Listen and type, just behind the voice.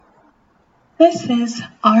This is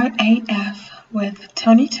RAF with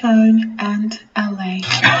Tony Tone and LA.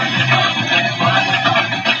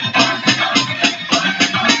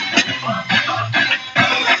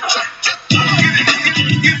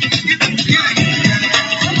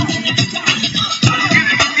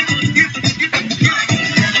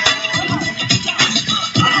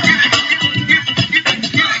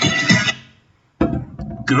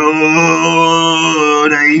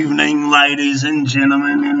 Good evening, ladies and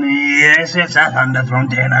gentlemen, and yes, it's a thunder from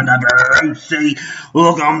down under Brucey.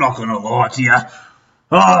 Look, I'm not going to lie to you.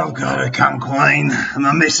 I've got to come clean.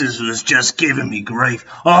 My missus was just giving me grief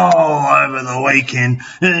all over the weekend,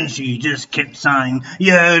 and she just kept saying,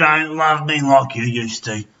 "You don't love me like you used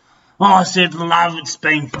to." I said, "Love, it's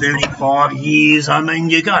been 35 years. I mean,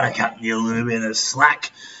 you got to cut me a little bit of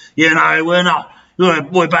slack. You know,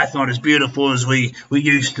 we're both not as beautiful as we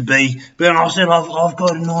used to be." But I said, I've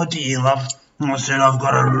got an idea, love. And I said, I've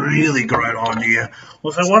got a really great idea.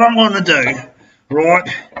 I said, what I'm going to do, right,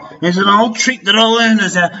 is an old trick that I learned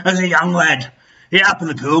as a young lad. Yeah, up in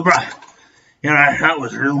the Pilbara. You know, that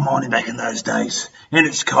was real mining back in those days. And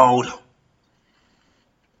it's called,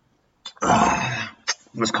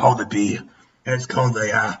 the beer. It's called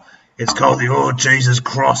the Oh Jesus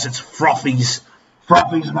Christ, it's Frothies.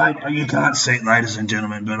 Frothies, mate. You can't see it, ladies and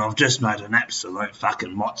gentlemen, but I've just made an absolute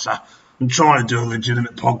fucking mozza. I'm trying to do a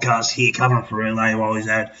legitimate podcast here, covering for LA while he's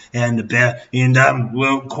out and about. And,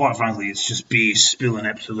 well, quite frankly, it's just beer spilling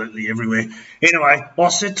absolutely everywhere. Anyway, I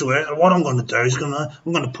said to her, what I'm going to do is I'm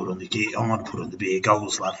going to put on the beer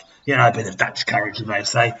goggles, love. You know, a bit of Dutch courage, as they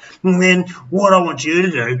say. And then what I want you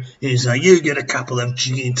to do is you get a couple of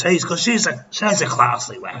G&Ts, because she's a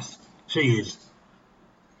classy lass. She is.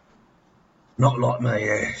 Not like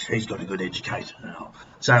me, she's got a good education and all.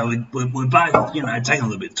 So we're both, you know, taking a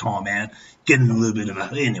little bit of time out, getting a little bit of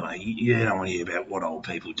anyway, you don't want to hear about what old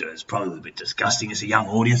people do. It's probably a little bit disgusting as a young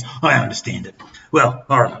audience. I understand it. Well,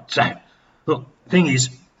 all right, so, look, the thing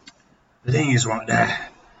is right there.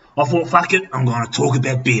 I thought, fuck it, I'm going to talk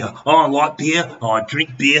about beer. I like beer, I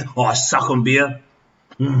drink beer, I suck on beer,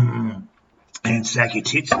 and sack your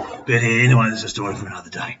tits. But anyway, that's a story for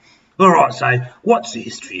another day. Alright, so what's the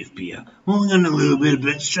history of beer? Well, we're going to do a little bit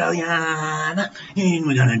about Australiana, and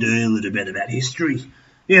we're going to do a little bit about history.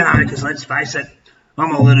 You know, because let's face it,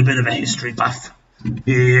 I'm a little bit of a history buff.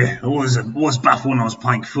 Yeah, I was buff when I was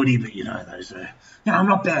playing footy, but you know, I'm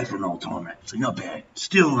not bad for an old timer, actually, not bad.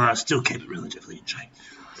 Still keep it relatively in shape.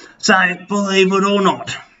 So, believe it or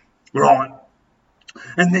not, right,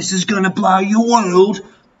 and this is going to blow your world,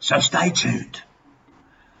 so stay tuned.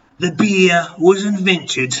 The beer was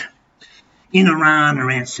invented in Iran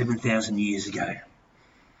around 7,000 years ago.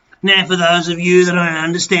 Now, for those of you that don't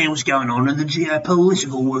understand what's going on in the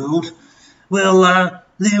geopolitical world, well,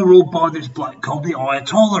 they're ruled by this bloke called the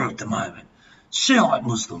Ayatollah at the moment. Shiite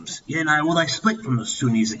Muslims, you know, well, they split from the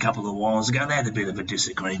Sunnis a couple of whiles ago. They had a bit of a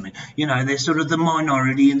disagreement. You know, they're sort of the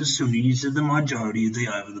minority, and the Sunnis are the majority of the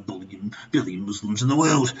over the billion Muslims in the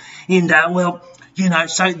world. And, well, you know,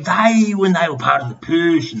 so when they were part of the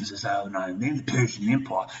Persians, as they were known then, the Persian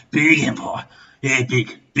Empire, big empire. Yeah,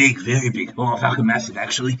 big, very big. Oh, fucking massive,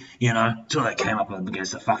 actually, you know, until they came up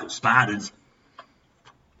against the fucking Spartans.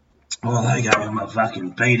 Oh, they gave him a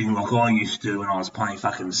fucking beating like I used to when I was playing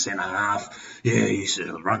fucking centre half. Yeah, I used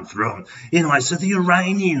to run through them. Anyway, so the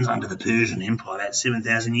Iranians under the Persian Empire about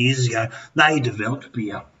 7,000 years ago, they developed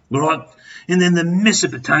beer, right? And then the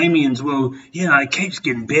Mesopotamians, well, you know, it keeps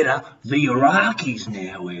getting better. The Iraqis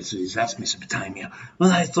now, that's Mesopotamia. Well,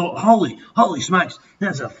 they thought, holy smokes,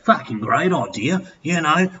 that's a fucking great idea. You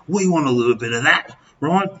know, we want a little bit of that,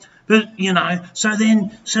 right? But, you know, so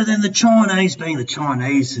then the Chinese being the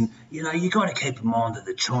Chinese, and, you know, you got to keep in mind that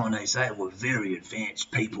the Chinese, they were very advanced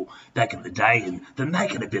people back in the day, and they're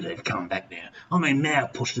making a bit of a comeback now. I mean, Mao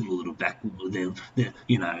pushed them a little back, they're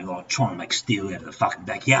you know, like trying to make steel out of the fucking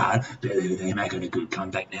backyard, but they're making a good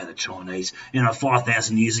comeback now, the Chinese. You know,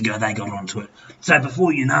 5,000 years ago, they got onto it. So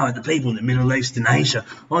before you know it, the people in the Middle East and Asia,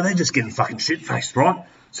 oh, they're just getting fucking shit-faced, right?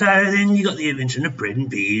 So then you got the invention of bread and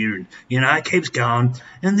beer, and, you know, it keeps going.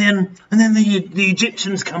 And then the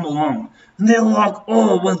Egyptians come along, and they're like,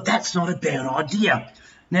 oh, well, that's not a bad idea.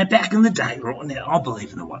 Now, back in the day, right, now, I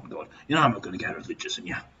believe in the one God. You know, I'm not going to go religious in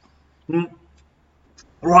you.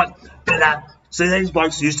 Right, but, so these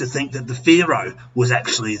blokes used to think that the pharaoh was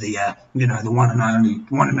actually the, you know, the one and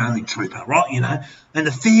only trooper, right, you know. And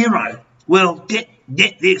the pharaoh, well, get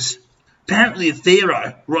this. Apparently a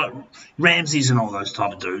pharaoh, right, Ramses and all those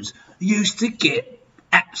type of dudes, used to get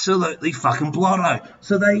absolutely fucking blotto.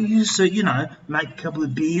 So they used to, make a couple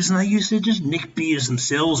of beers, and they used to just nick beers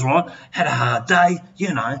themselves, right? Had a hard day,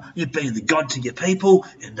 you'd be the god to your people,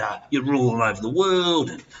 and you'd rule all over the world,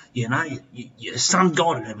 and, you're sun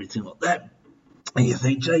god and everything like that. And you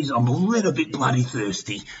think, geez, I'm a little bit bloody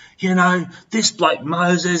thirsty. This bloke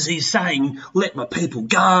Moses, he's saying, let my people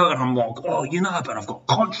go. And I'm like, but I've got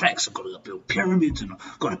contracts, I've got to build pyramids, and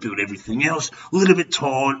I've got to build everything else. A little bit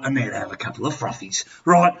tired, and then have a couple of fruffies,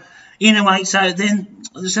 right? Anyway, so then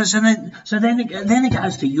it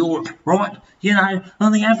goes to Europe, right?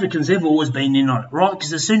 And the Africans have always been in on it, right?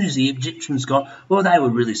 Because as soon as the Egyptians they were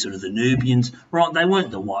really sort of the Nubians, right? They weren't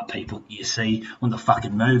the white people you see on the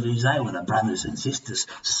fucking movies. They were the brothers and sisters.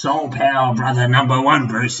 Soul power, brother number one,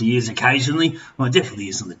 Bruce, he is occasionally. Well, it definitely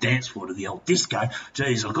is on the dance floor to the old disco.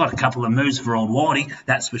 Geez, I've got a couple of moves for old Whitey,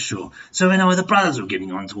 that's for sure. So anyway, the brothers were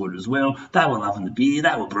getting onto it as well. They were loving the beer,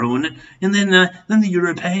 they were brewing it. And then the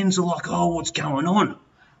Europeans are like, oh, what's going on?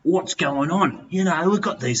 What's going on? We've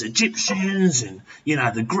got these Egyptians and,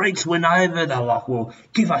 the Greeks went over. They're like, well,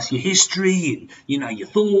 give us your history and, your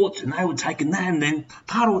thoughts. And they were taking that. And then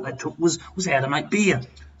part of what they took was how to make beer.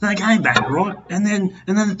 They came back, right? And then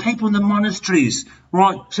the people in the monasteries,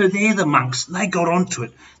 right? So they're the monks. They got onto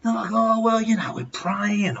it. They're like, oh, well, we're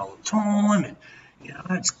praying all the time. And,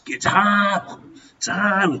 it's hard. It's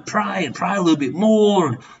hard. We pray and pray a little bit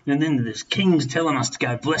more. And then there's kings telling us to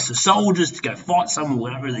go bless the soldiers, to go fight someone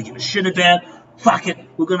we don't really give a shit about. Fuck it.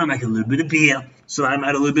 We're going to make a little bit of beer. So they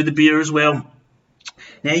made a little bit of beer as well.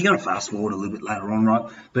 Now, you're going to fast forward a little bit later on,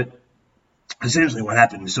 right? But essentially what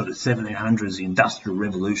happened was sort of 1700s, the Industrial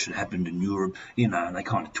Revolution happened in Europe, and they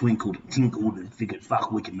kind of tinkled and figured,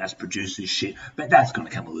 fuck, we can mass produce this shit. But that's going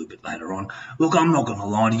to come a little bit later on. Look, I'm not going to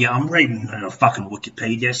lie to you. I'm reading a fucking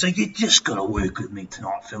Wikipedia, so you just got to work with me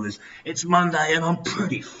tonight, fellas. It's Monday and I'm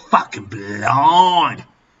pretty fucking blind.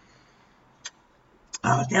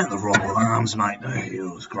 I was down the Royal Arms, mate. It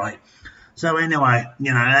was great. So anyway,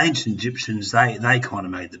 ancient Egyptians, they kind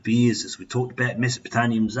of made the beers, as we talked about.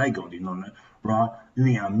 Mesopotamians, they got in on it, right? And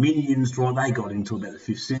the Armenians, right, they got into about the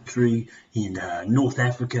 5th century. In North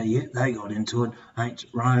Africa, yeah, they got into it.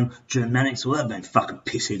 Ancient Rome, Germanics, well, they've been fucking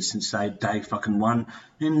pissheads since they fucking won.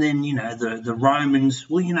 And then, the Romans,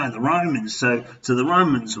 the Romans, so the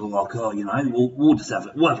Romans were like, oh, we'll just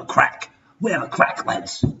we'll have a crack. We'll have a crack,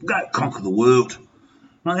 lads. We'll go conquer the world.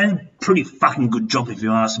 Well, they did a pretty fucking good job, if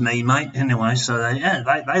you ask me, mate. Anyway, so they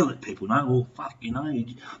let people know, well, fuck,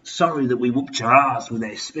 sorry that we whooped your ass with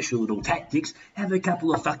our special little tactics. Have a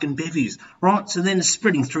couple of fucking bevies, right? So then it's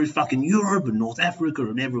spreading through fucking Europe and North Africa,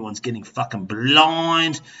 and everyone's getting fucking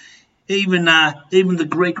blind. Even the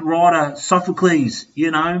Greek writer Sophocles,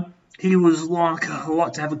 he was like, I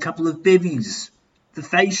like to have a couple of bevies. The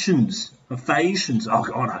Phaeacians, oh,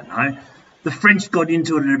 I don't know. The French got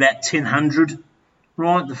into it at about 1000.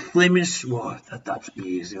 Right, the Flemish, that Dutch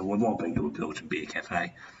beers, we've all been to a Belgian beer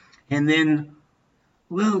cafe. And then,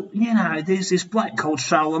 well, there's this bloke called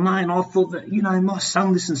Charlemagne. I thought that, my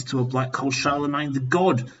son listens to a bloke called Charlemagne the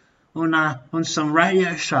God on some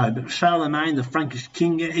radio show. But Charlemagne, the Frankish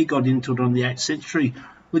king, he got into it on the 8th century.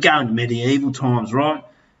 We're going to medieval times, right?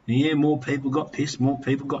 And yeah, more people got pissed, more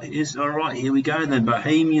people got his. All right, here we go. Then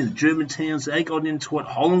Bohemia, the German towns, they got into it.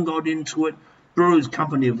 Holland got into it. Brewers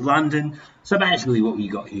Company of London. So basically what you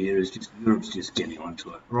got here is just Europe's just getting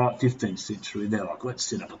onto it, right? 15th century, they're like, let's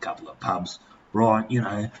set up a couple of pubs,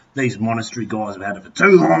 right? These monastery guys have had it for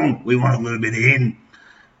too long. We want a little bit in.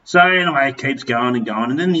 So anyway, it keeps going and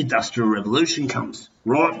going, and then the Industrial Revolution comes,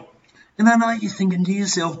 right? And I know you're thinking to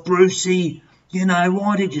yourself, Brucey,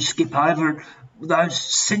 why did you skip over those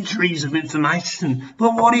centuries of information?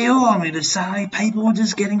 But what do you want me to say? People are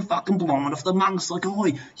just getting fucking blind off the monks, like, oh,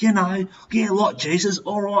 like Jesus,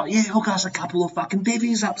 all right, yeah, hook us a couple of fucking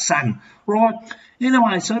bevies up, son, right?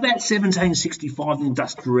 Anyway, so about 1765, the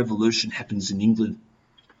Industrial Revolution happens in England.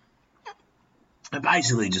 It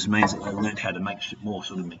basically just means that they learned how to make shit more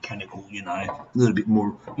sort of mechanical, a little bit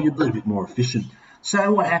more efficient.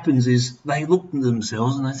 So what happens is they look at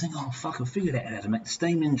themselves and they think, oh, fuck, I figured out how to make the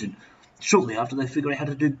steam engine. Shortly after, they figure out how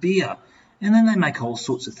to do beer. And then they make all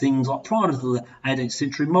sorts of things. Like prior to the 18th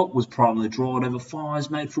century, malt was primarily dried over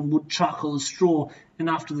fires made from wood, charcoal, and straw. And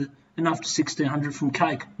after 1600, from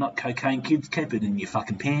cake. Not cocaine, kids. Keep it in your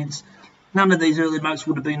fucking pants. None of these early malts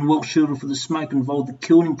would have been well shielded for the smoke involved the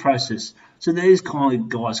kilning process. So these kind of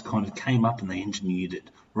guys kind of came up and they engineered it,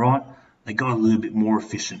 right? They got a little bit more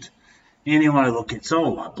efficient. Anyway, look, it's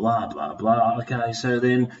all blah, blah, blah. Okay, so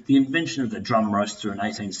then the invention of the drum roaster in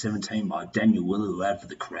 1817 by Daniel Wheeler allowed for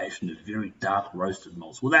the creation of very dark roasted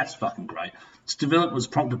malts. Well, that's fucking great. Its development was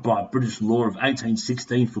prompted by a British law of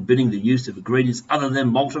 1816 forbidding the use of ingredients other than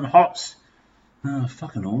malt and hops. Oh,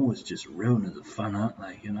 fucking always just ruining the fun, aren't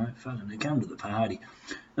they? You know, fucking they come to the party.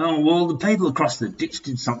 Oh, well, the people across the ditch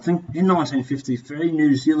did something. In 1953,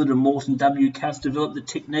 New Zealand and Mawson W. Cass developed the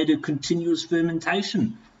technique of continuous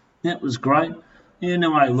fermentation. That was great.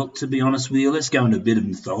 Anyway, look, to be honest with you, let's go into a bit of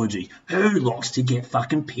mythology. Who likes to get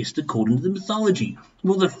fucking pissed according to the mythology?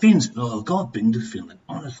 Well, the Finns. Oh, God, I've been to Finland.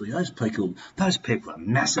 Honestly, those people are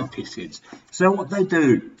massive pissheads. So what they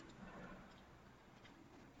do...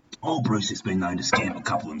 Old Bruce has been known to scam a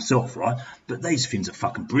couple himself, right? But these Finns are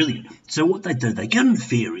fucking brilliant. So what they do, they get on the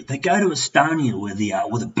ferry, they go to Estonia where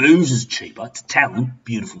the booze is cheaper, to Tallinn,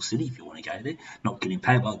 beautiful city if you want to go there, not getting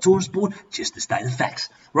paid by the tourist board, just to state the facts,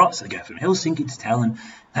 right? So they go from Helsinki to Tallinn,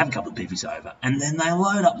 have a couple of bivvies over, and then they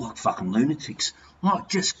load up like fucking lunatics, like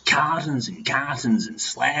just cartons and cartons and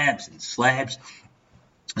slabs and slabs.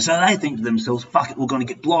 So they think to themselves, fuck it, we're going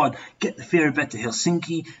to get blind, get the ferry back to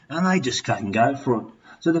Helsinki, and they just fucking go for it.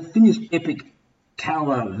 So the Finnish epic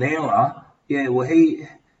Kalevala, yeah, well, he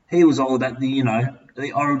was all about the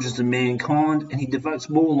origins of mankind, and he devotes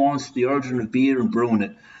more lines to the origin of beer and brewing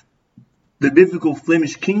it. The biblical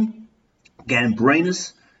Flemish king,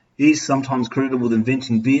 Gambrinus, he's sometimes credited with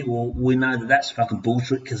inventing beer. Well, we know that that's fucking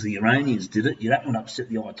bullshit because the Iranians did it. That one upset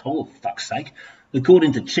the Ayatollah, for fuck's sake.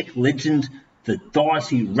 According to Czech legend, the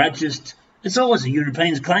deity Rajist, it's always the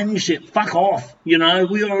Europeans claiming shit. Fuck off. We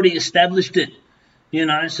already established it.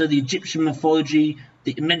 So the Egyptian mythology,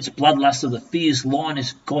 the immense bloodlust of the fierce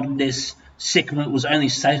lioness goddess Sekhmet was only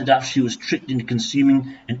sated after she was tricked into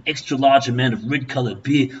consuming an extra large amount of red-coloured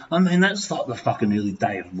beer. I mean, that's like the fucking early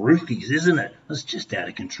day of roofies, isn't it? It's just out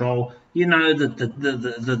of control. The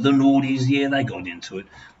naughties, yeah, they got into it.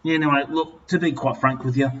 Anyway, look, to be quite frank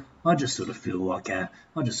with you, I just sort of feel like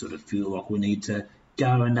we need to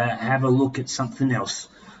go and have a look at something else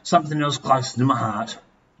closer to my heart.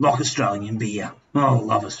 Like Australian beer. Oh, I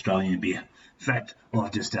love Australian beer. In fact,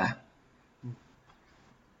 I've just having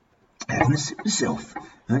a sip myself.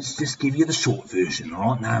 Let's just give you the short version,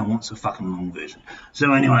 alright? No one wants a fucking long version.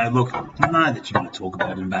 So anyway, look, I know that you're going to talk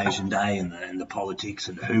about Invasion Day and the politics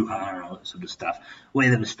and the hoo-ha and all that sort of stuff. Where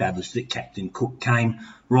they've established that Captain Cook came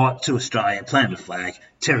right to Australia, planted a flag.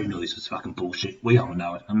 Terry Mills was fucking bullshit. We all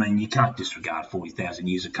know it. I mean, you can't disregard 40,000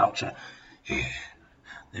 years of culture. Yeah.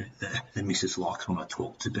 The missus likes when I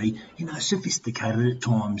talk to be, sophisticated at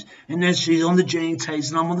times. And as she's on the G&Ts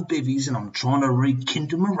and I'm on the bivvies and I'm trying to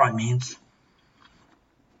rekindle my romance,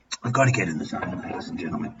 I've got to get in the zone, ladies and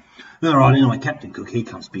gentlemen. All right, anyway, Captain Cook, he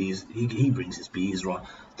brings his beers, right,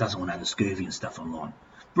 doesn't want to have the scurvy and stuff online.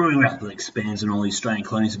 Brewing rapidly expands in all the Australian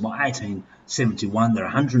colonies, and by 1871 there are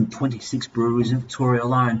 126 breweries in Victoria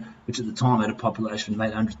alone, which at the time had a population of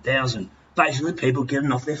 800,000. Basically, people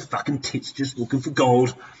getting off their fucking tits just looking for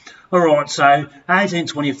gold. Alright, so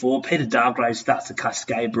 1824, Peter Dalgrave starts the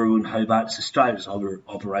Cascade Brewery in Hobart. It's Australia's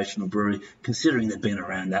operational brewery. Considering they've been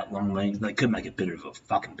around that long, they could make a bit of a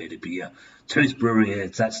fucking better beer. Tooth Brewery, yeah,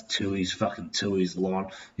 that's Tooheys line.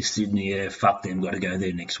 In Sydney, yeah, fuck them, got to go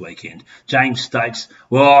there next weekend. James Stokes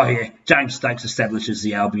establishes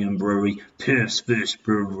the Albion Brewery, Perth's first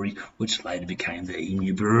brewery, which later became the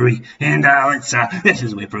Emu Brewery. And this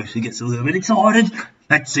is where Bruce gets a little bit excited.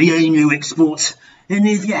 That's the Emu Exports. And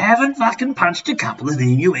if you haven't fucking punched a couple of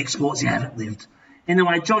Emu Exports, you haven't lived.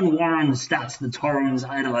 Anyway, John Warren starts the Torrens,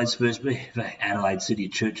 Adelaide's first Adelaide City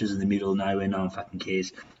of Churches in the middle of nowhere, no one fucking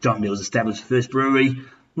cares. John Mills established the first brewery.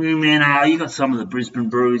 Man, you got some of the Brisbane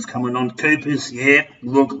breweries coming on. Cooper's, yeah,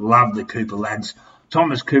 look, love the Cooper lads.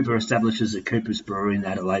 Thomas Cooper establishes the Cooper's Brewery in the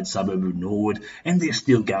Adelaide suburb of Norwood, and they're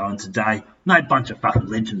still going today. No bunch of fucking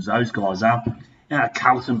legends those guys are.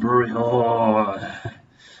 Carlton Brewery,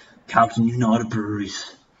 Carlton United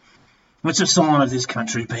Breweries. It's a sign of this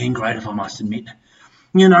country being great, if I must admit.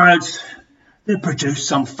 They produce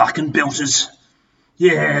some fucking belters.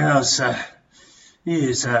 Yeah,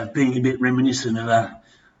 it's being a bit reminiscent of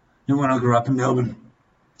when I grew up in Melbourne.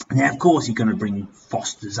 Now, of course, you're going to bring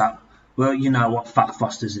Foster's up. Well, you know what? Fuck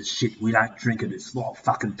Foster's. It's shit. We don't drink it. It's like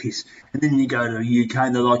fucking piss. And then you go to the UK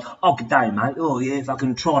and they're like, oh, good day, mate. Oh, yeah, if I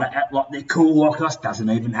can try to act like they're cool like us, doesn't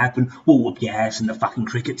even happen. We'll whoop your ass in the fucking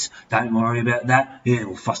crickets. Don't worry about that. Yeah,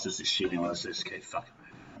 well, Foster's is shit anyway. Let's just keep fucking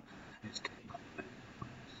moving.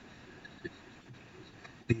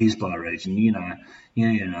 Beers by region, you know.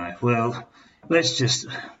 Well, let's just...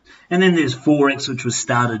 And then there's 4X, which was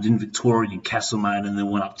started in Victoria and Castlemaine and then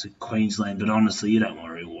went up to Queensland. But honestly, you don't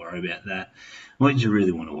worry worry about that. What you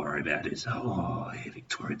really want to worry about is,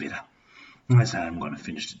 Victoria Bitter. That's how I'm going to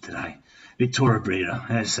finish it today. Victoria Bitter.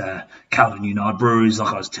 That's Carlton United Breweries,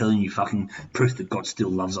 like I was telling you, fucking proof that God still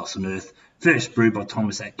loves us on earth. First brewed by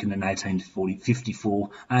Thomas Atkin in 1854.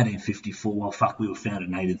 Well, fuck, we were founded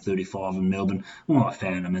in 1835 in Melbourne. Well, I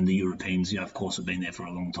found them, and the Europeans, of course, have been there for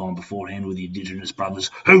a long time beforehand with the Indigenous brothers.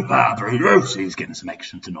 Hoopah, Bruce! He's getting some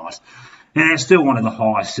action tonight. And it's still one of the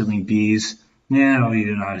highest selling beers.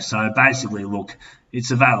 Yeah, so basically, look,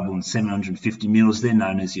 it's available in 750 mils. They're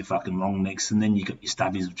known as your fucking long necks, and then you got your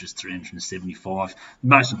stubbies, which is 375. The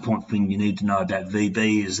most important thing you need to know about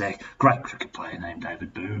VB is that great cricket player named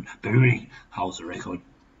David Booney holds the record.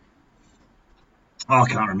 I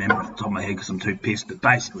can't remember off the top of my head because I'm too pissed, but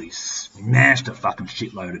basically smashed a fucking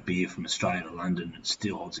shitload of beer from Australia to London and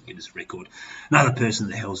still holds a Guinness record. Another person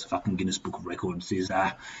that holds the fucking Guinness Book of Records is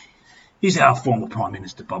he's our former Prime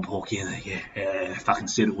Minister, Bob Hawke. Fucking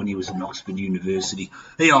said it when he was in Oxford University.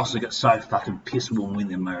 He also got so fucking pissed when we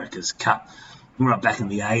win America's Cup right back in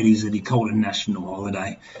the 80s that he called it a national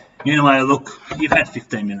holiday. Anyway, look, you've had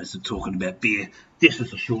 15 minutes of talking about beer. This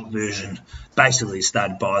is a short version. Basically, it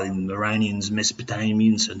started by the Iranians,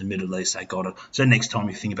 Mesopotamians, and the Middle East. They got it. So next time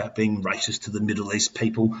you think about being racist to the Middle East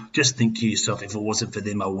people, just think to yourself, if it wasn't for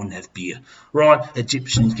them, I wouldn't have beer. Right?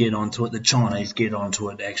 Egyptians get onto it. The Chinese get onto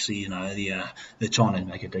it. Actually, the Chinese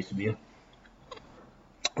make a decent beer.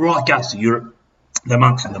 Right, goes to Europe. The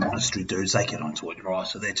monks and the monastery dudes, they get onto it, right?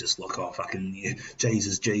 So they're just like, oh, fucking, yeah,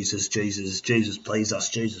 Jesus, please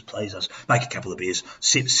us. Make a couple of beers,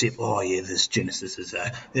 sip. Oh, yeah, this Genesis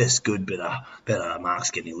is good, but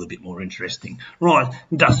Mark's getting a little bit more interesting. Right,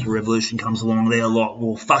 Industrial Revolution comes along, they're like,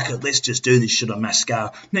 well, fuck it, let's just do this shit on mass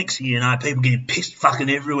scale. Next thing you know, people getting pissed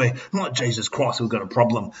fucking everywhere. Like, Jesus Christ, we've got a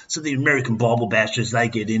problem. So the American Bible bashers, they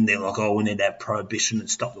get in there like, oh, we need to have prohibition and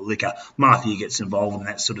stop the liquor. Mafia gets involved in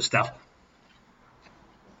that sort of stuff.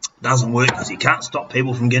 Doesn't work because you can't stop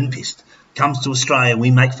people from getting pissed. Comes to Australia,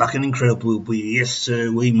 we make fucking incredible beer. Yes,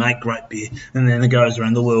 sir, we make great beer. And then it goes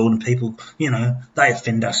around the world and people, they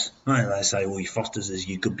offend us. They say, well, you Foster's is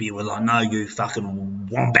you good beer. We're like, no, you fucking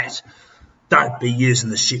wombat. Don't be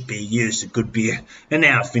using the shit beer, use the good beer. And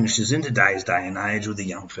now it finishes in today's day and age with the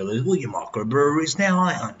young fellas. Well, your microbreweries, now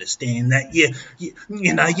I understand that.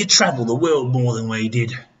 You travel the world more than we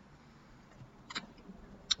did.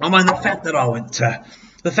 I mean, the fact that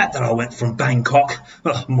I went from Bangkok,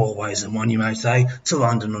 more ways than one you may say, to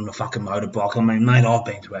London on a fucking motorbike. I mean, mate, I've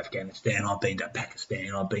been to Afghanistan, I've been to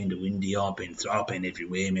Pakistan, I've been to India, I've been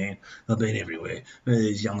everywhere, man. I've been everywhere.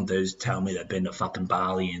 These young dudes tell me they've been to fucking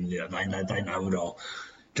Bali and they know it all.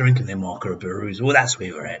 Drinking their microbreweries. Well, that's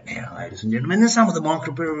where we're at now, ladies and gentlemen. And some of the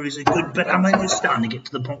microbreweries are good, but I mean, it's starting to get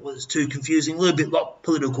to the point where it's too confusing. A little bit like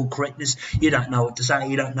political correctness. You don't know what to say,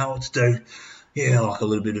 you don't know what to do. Yeah, like a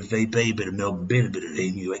little bit of VB, a bit of Melbourne beer, a bit of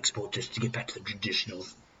EMU export, just to get back to the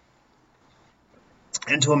traditionals.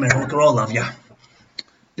 And to America, I love you,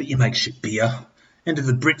 but you make shit beer. And to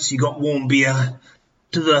the Brits, you got warm beer.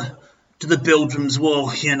 To the Belgians,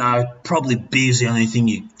 well, probably beer's the only thing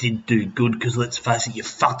you did do good, because let's face it, you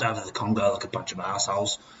fucked over the Congo like a bunch of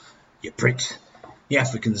assholes. You pricks. The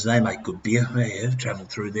Africans, they make good beer. Yeah, I've travelled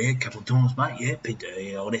through there a couple of times, mate. Yeah, been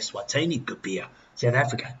to old Eswatini, good beer. South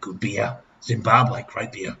Africa, good beer. Zimbabwe,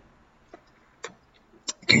 great beer.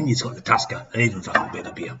 Kenya's got the Tusker, even fucking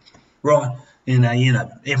better beer. Right,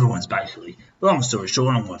 everyone's basically, long story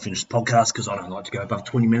short, I'm going to finish the podcast because I don't like to go above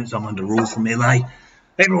 20 minutes. I'm under rules from LA.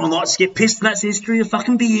 Everyone likes to get pissed, and that's the history of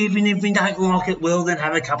fucking beer. Even if you don't like it, well, then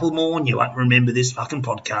have a couple more and you won't remember this fucking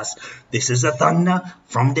podcast. This is the Thunder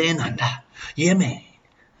from Down Under. Yeah, man.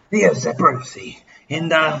 Here's the Brucey.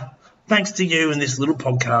 And thanks to you and this little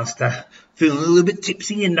podcast, feeling a little bit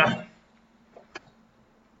tipsy and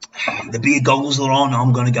the beer goggles are on.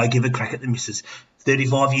 I'm going to go give a crack at the missus.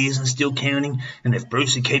 35 years and still counting. And if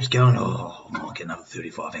Brucey keeps going, I might get another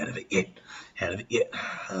 35 out of it yet.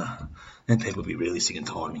 Then people will be really sick and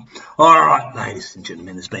tired of me. All right, ladies and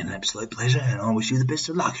gentlemen, it's been an absolute pleasure, and I wish you the best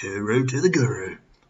of luck. Hooroo to the guru.